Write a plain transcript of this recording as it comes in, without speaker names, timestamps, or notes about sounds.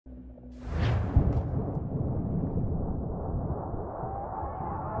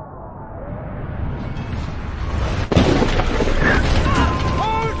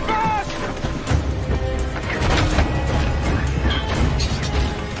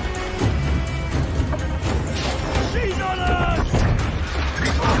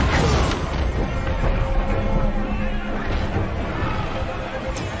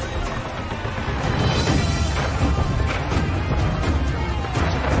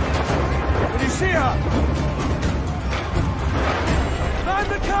here! Climb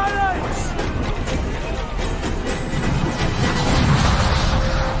the cannons!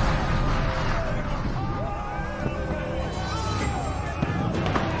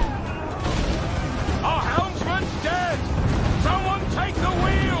 Our helmsman's dead! Someone take the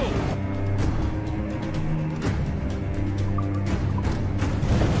wheel!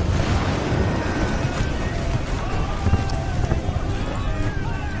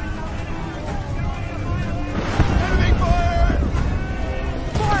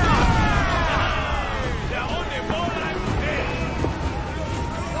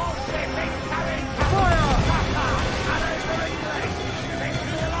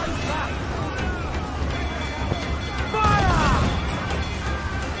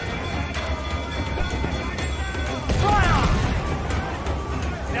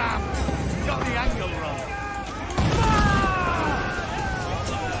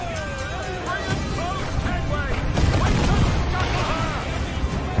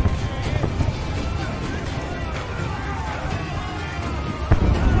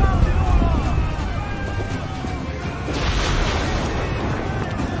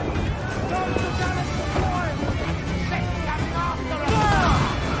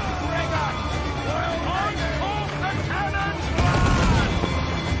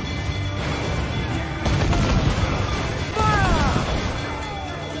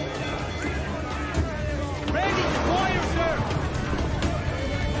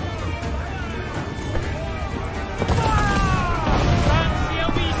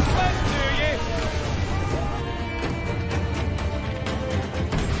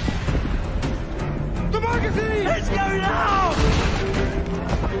 Let's go now!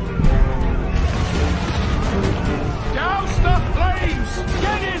 Douse the flames!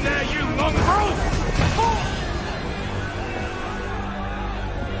 Get in there, you mongrel!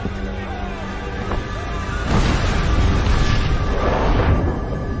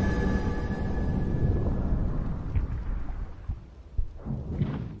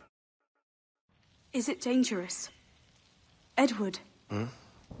 Is it dangerous? Edward?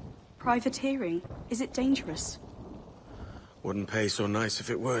 Privateering, is it dangerous? Wouldn't pay so nice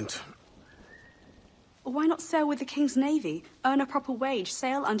if it weren't. Why not sail with the King's Navy? Earn a proper wage,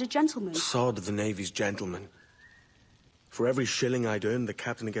 sail under gentlemen. Sod the Navy's gentlemen. For every shilling I'd earn, the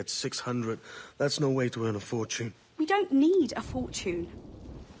captain gets 600. That's no way to earn a fortune. We don't need a fortune.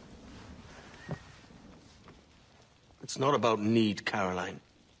 It's not about need, Caroline.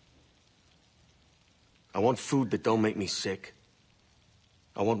 I want food that don't make me sick.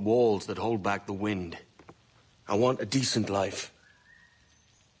 I want walls that hold back the wind. I want a decent life.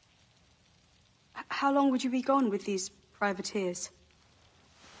 How long would you be gone with these privateers?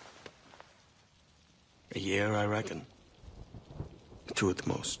 A year, I reckon. 2 at the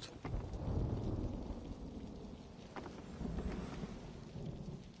most.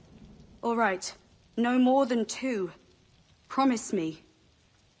 All right. No more than 2. Promise me.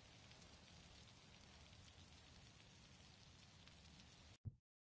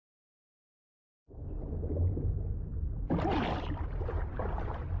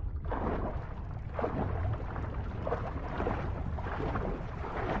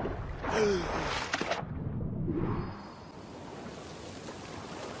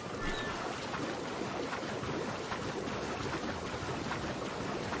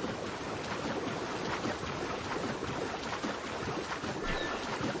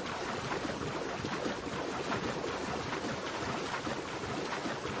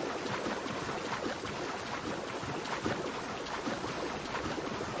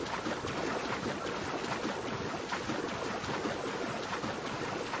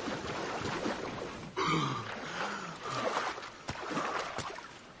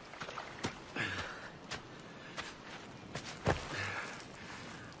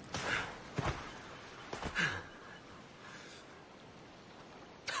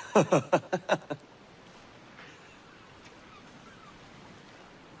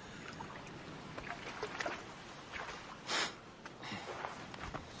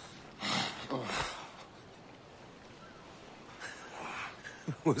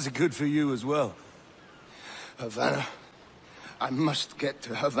 Was it good for you as well? Havana. I must get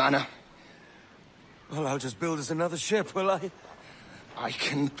to Havana. Well, I'll just build us another ship, will I? I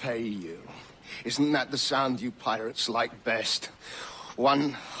can pay you. Isn't that the sound you pirates like best?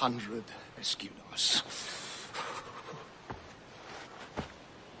 100 escudos.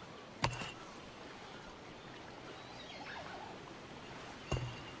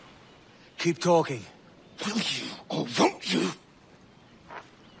 Keep talking. Will you, or won't you?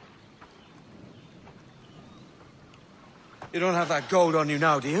 You don't have that gold on you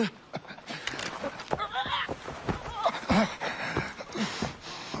now, do you?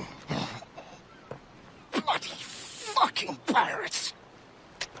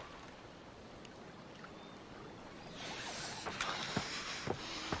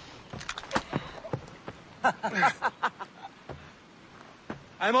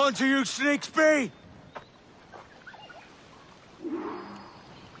 I'm on to you, Snakesby!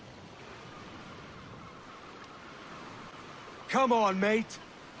 Come on, mate.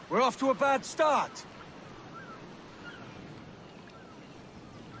 We're off to a bad start.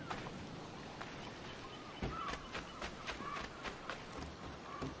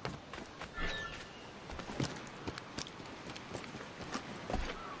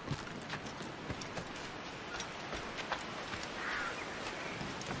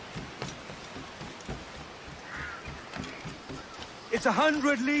 It's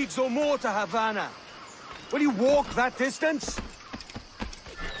 100 leagues or more to Havana. Will you walk that distance?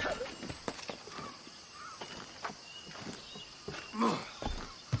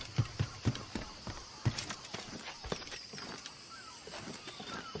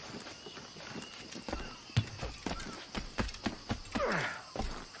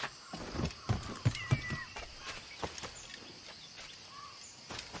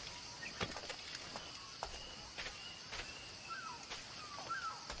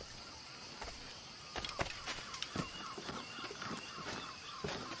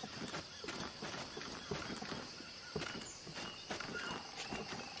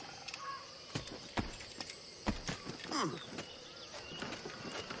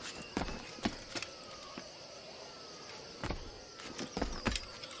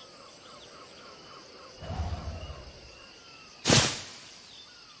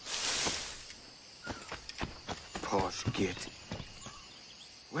 Posh git.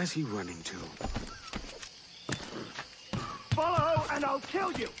 Where's he running to? Follow and I'll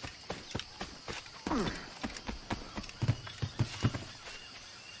kill you!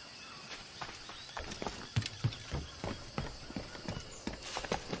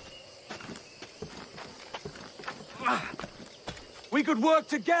 We could work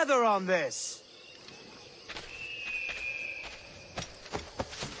together on this!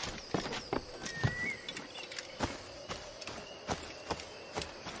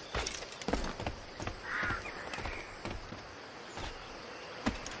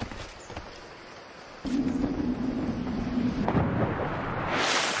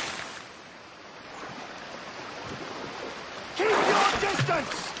 Keep your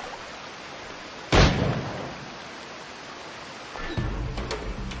distance!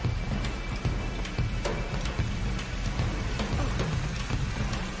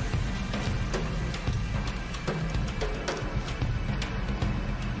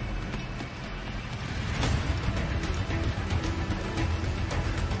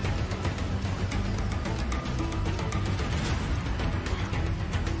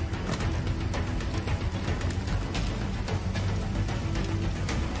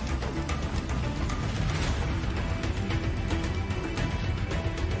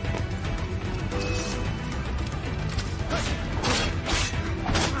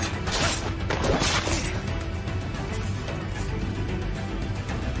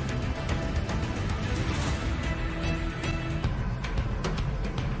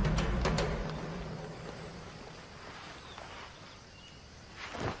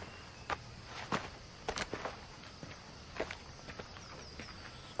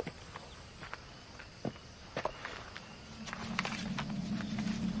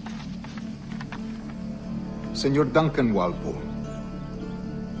 Senor Duncan Walpole,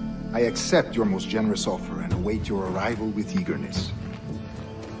 I accept your most generous offer and await your arrival with eagerness.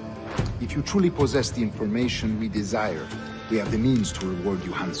 If you truly possess the information we desire, we have the means to reward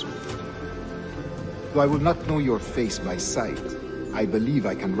you handsomely. Though I will not know your face by sight, I believe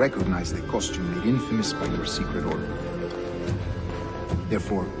I can recognize the costume made infamous by your secret order.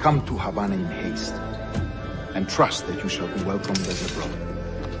 Therefore, come to Havana in haste, and trust that you shall be welcomed as a brother.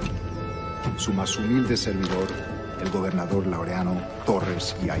 Su más humilde servidor, el gobernador Laureano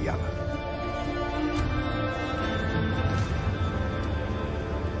Torres y Ayala.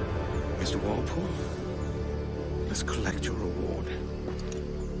 Mr. Walpole, let's collect your reward.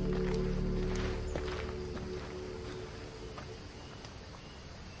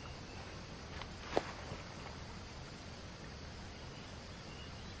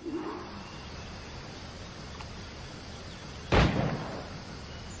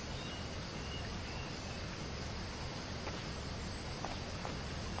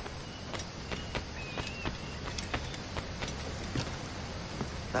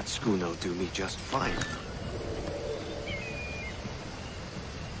 That schooner'll do me just fine.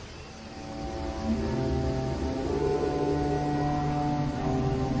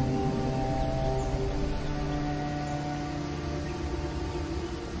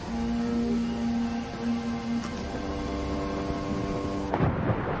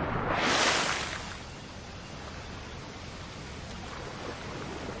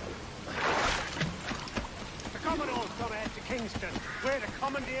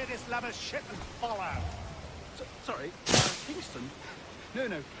 commandeer this lover's ship and follow. Sorry, Kingston? No,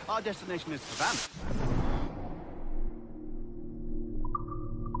 our destination is Havana.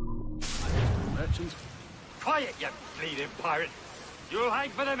 Merchants. Quiet, you bleeding pirate. You'll hang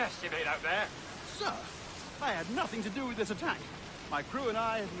for the mess you made out there. Sir, I had nothing to do with this attack. My crew and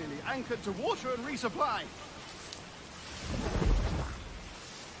I have merely anchored to water and resupply.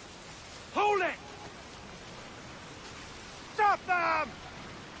 Hold it! Stop them!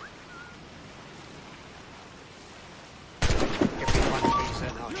 Give me one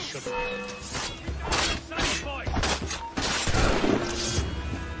reason I shouldn't. Save boy!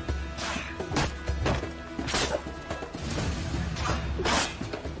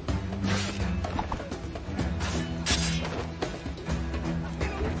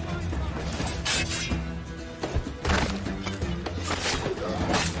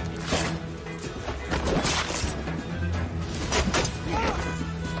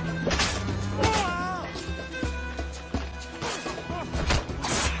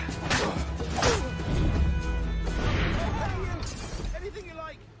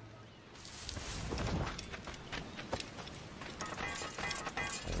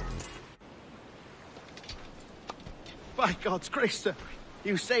 By God's grace, sir,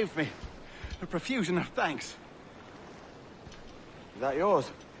 you saved me. A profusion of thanks. Is that yours?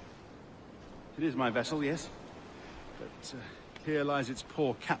 It is my vessel, yes. But here lies its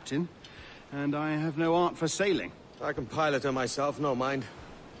poor captain, and I have no art for sailing. I can pilot her myself, no mind.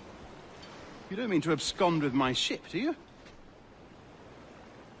 You don't mean to abscond with my ship, do you?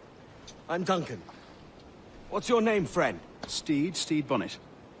 I'm Duncan. What's your name, friend? Steed Bonnet.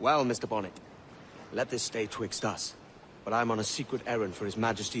 Well, Mr. Bonnet, let this stay twixt us. But I'm on a secret errand for His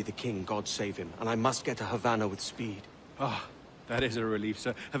Majesty the King, God save him, and I must get to Havana with speed. Ah, that is a relief,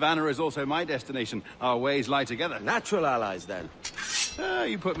 sir. Havana is also my destination. Our ways lie together. Natural allies, then. Ah,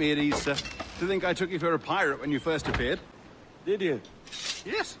 you put me at ease, sir. To think I took you for a pirate when you first appeared. Did you?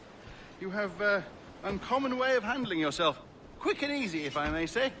 Yes. You have uncommon way of handling yourself. Quick and easy, if I may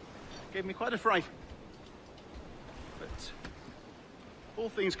say. Gave me quite a fright. But all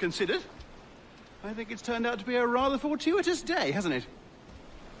things considered, I think it's turned out to be a rather fortuitous day, hasn't it?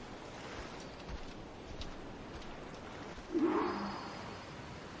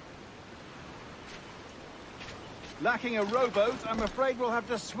 Lacking a rowboat, I'm afraid we'll have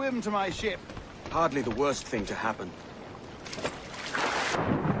to swim to my ship. Hardly the worst thing to happen.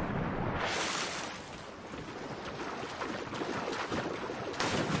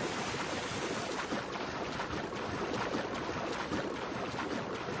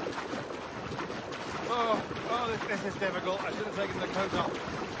 This is difficult. I should have taken the coat off.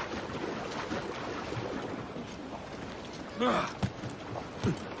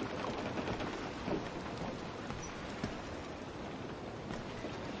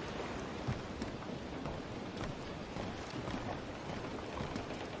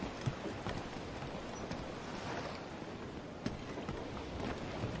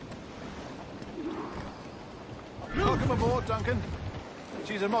 Welcome aboard, Duncan.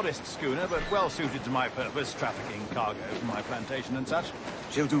 She's a modest schooner, but well suited to my purpose, trafficking cargo from my plantation and such.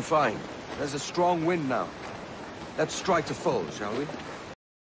 She'll do fine. There's a strong wind now. Let's strike to full, shall we?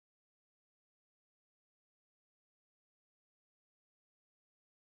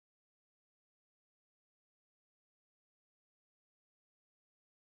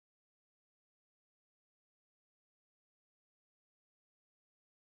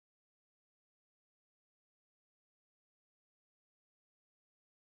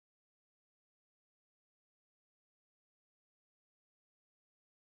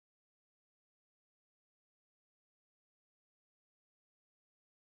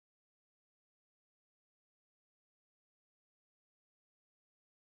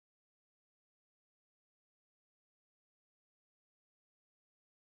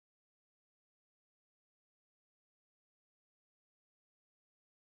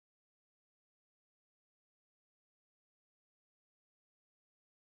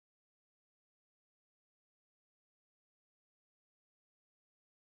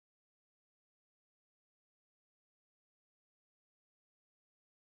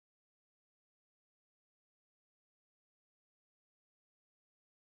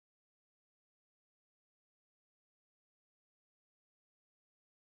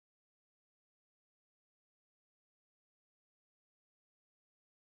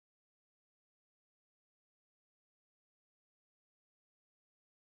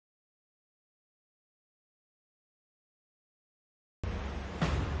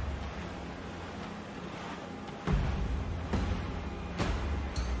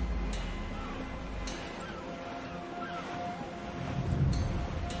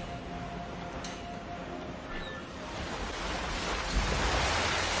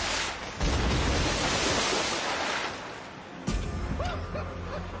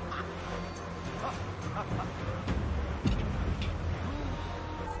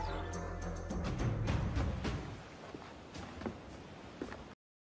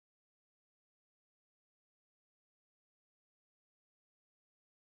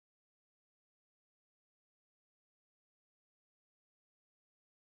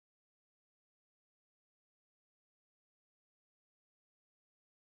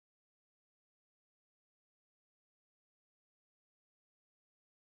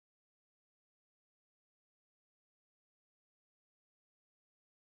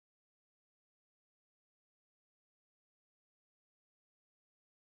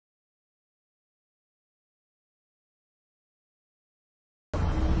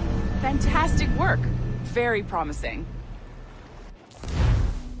 Fantastic work. Very promising.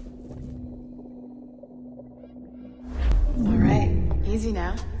 All right, easy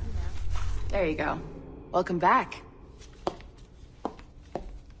now. There you go. Welcome back.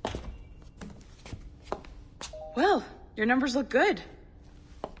 Well, your numbers look good.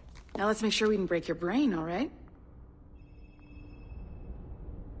 Now let's make sure we didn't break your brain, all right?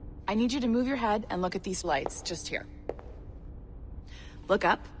 I need you to move your head and look at these lights, just here. Look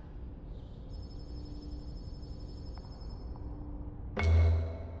up.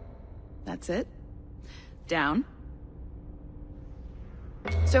 That's it. Down.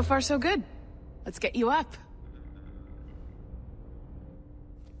 So far, so good. Let's get you up.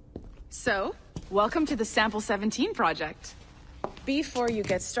 So, welcome to the Sample 17 project. Before you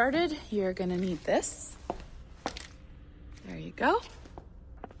get started, you're gonna need this. There you go.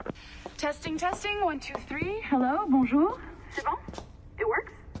 Testing, testing, 1, 2, 3. Hello, bonjour. C'est bon? It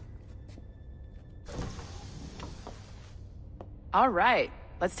works? All right,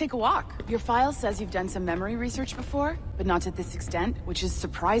 let's take a walk. Your file says you've done some memory research before, but not to this extent, which is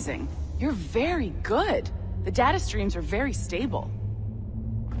surprising. You're very good. The data streams are very stable.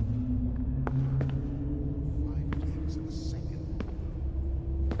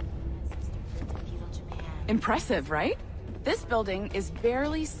 Impressive, right? This building is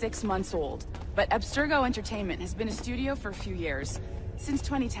barely 6 months old, but Abstergo Entertainment has been a studio for a few years, since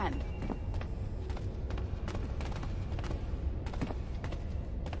 2010.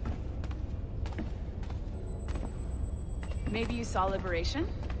 Maybe you saw Liberation?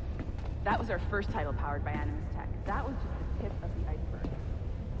 That was our first title powered by Animus Tech. That was just the tip of the iceberg.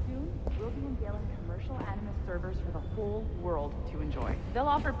 Soon, we'll be unveiling commercial Animus servers for the whole world to enjoy. They'll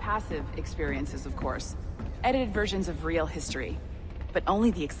offer passive experiences, of course. Edited versions of real history. But only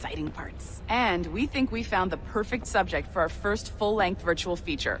the exciting parts. And we think we found the perfect subject for our first full-length virtual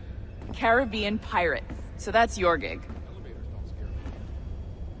feature. Caribbean Pirates. So that's your gig.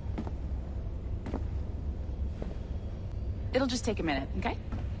 It'll just take a minute, okay?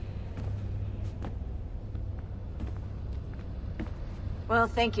 Well,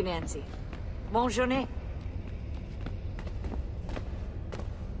 thank you, Nancy. Bonne journée.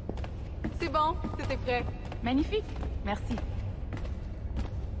 C'est bon, c'était prêt. Magnifique, merci.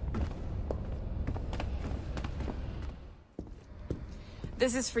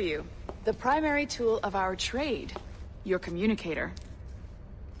 This is for you. The primary tool of our trade. Your communicator.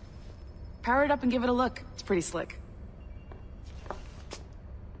 Power it up and give it a look. It's pretty slick.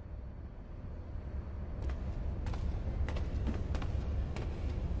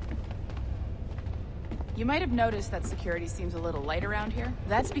 You might have noticed that security seems a little light around here.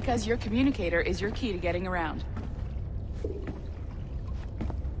 That's because your communicator is your key to getting around.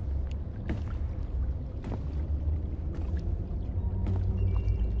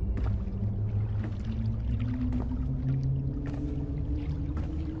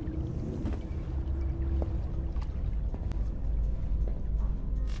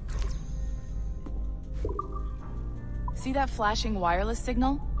 See that flashing wireless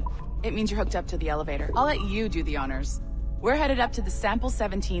signal? It means you're hooked up to the elevator. I'll let you do the honors. We're headed up to the Sample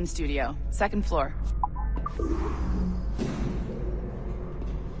 17 studio, 2nd floor.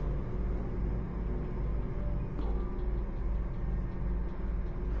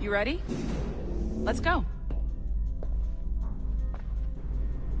 You ready? Let's go.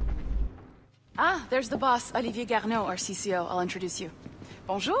 Ah, there's the boss, Olivier Garneau, our CCO. I'll introduce you.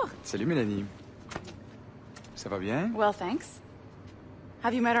 Bonjour. Salut, Mélanie. Ça va bien? Well, thanks.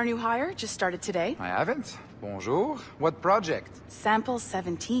 Have you met our new hire? Just started today. I haven't. Bonjour. What project? Sample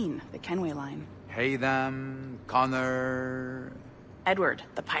 17, the Kenway line. Haytham, Connor... Edward,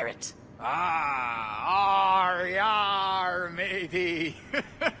 the pirate. Ah, yar, matey.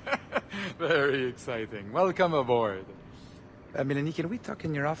 Very exciting. Welcome aboard. Mélanie, can we talk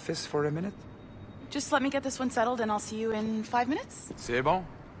in your office for a minute? Just let me get this one settled and I'll see you in 5 minutes. C'est bon.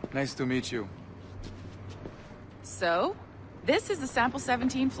 Nice to meet you. So, this is the Sample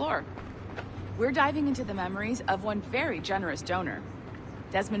 17 floor. We're diving into the memories of one very generous donor,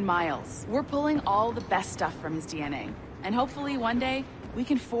 Desmond Miles. We're pulling all the best stuff from his DNA. And hopefully one day, we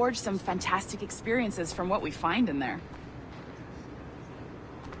can forge some fantastic experiences from what we find in there.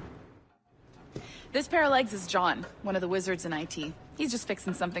 This pair of legs is John, one of the wizards in IT. He's just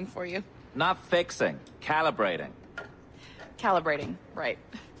fixing something for you. Not fixing, calibrating. Calibrating, right.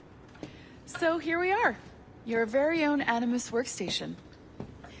 So here we are. Your very own Animus workstation.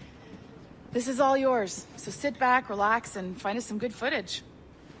 This is all yours, so sit back, relax, and find us some good footage.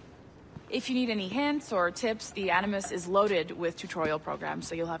 If you need any hints or tips, the Animus is loaded with tutorial programs,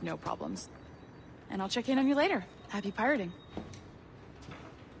 so you'll have no problems. And I'll check in on you later. Happy pirating.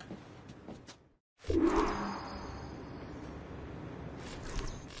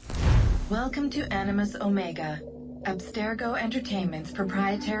 Welcome to Animus Omega, Abstergo Entertainment's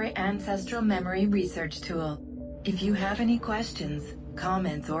proprietary ancestral memory research tool. If you have any questions,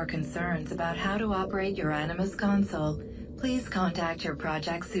 comments, or concerns about how to operate your Animus console, please contact your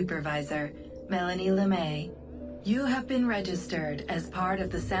project supervisor, Melanie LeMay. You have been registered as part of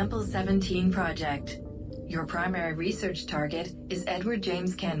the Sample 17 project. Your primary research target is Edward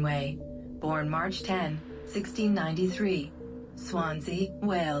James Kenway, born March 10, 1693, Swansea,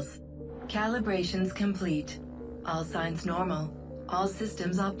 Wales. Calibrations complete. All signs normal. All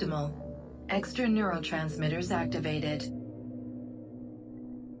systems optimal. Extra neurotransmitters activated.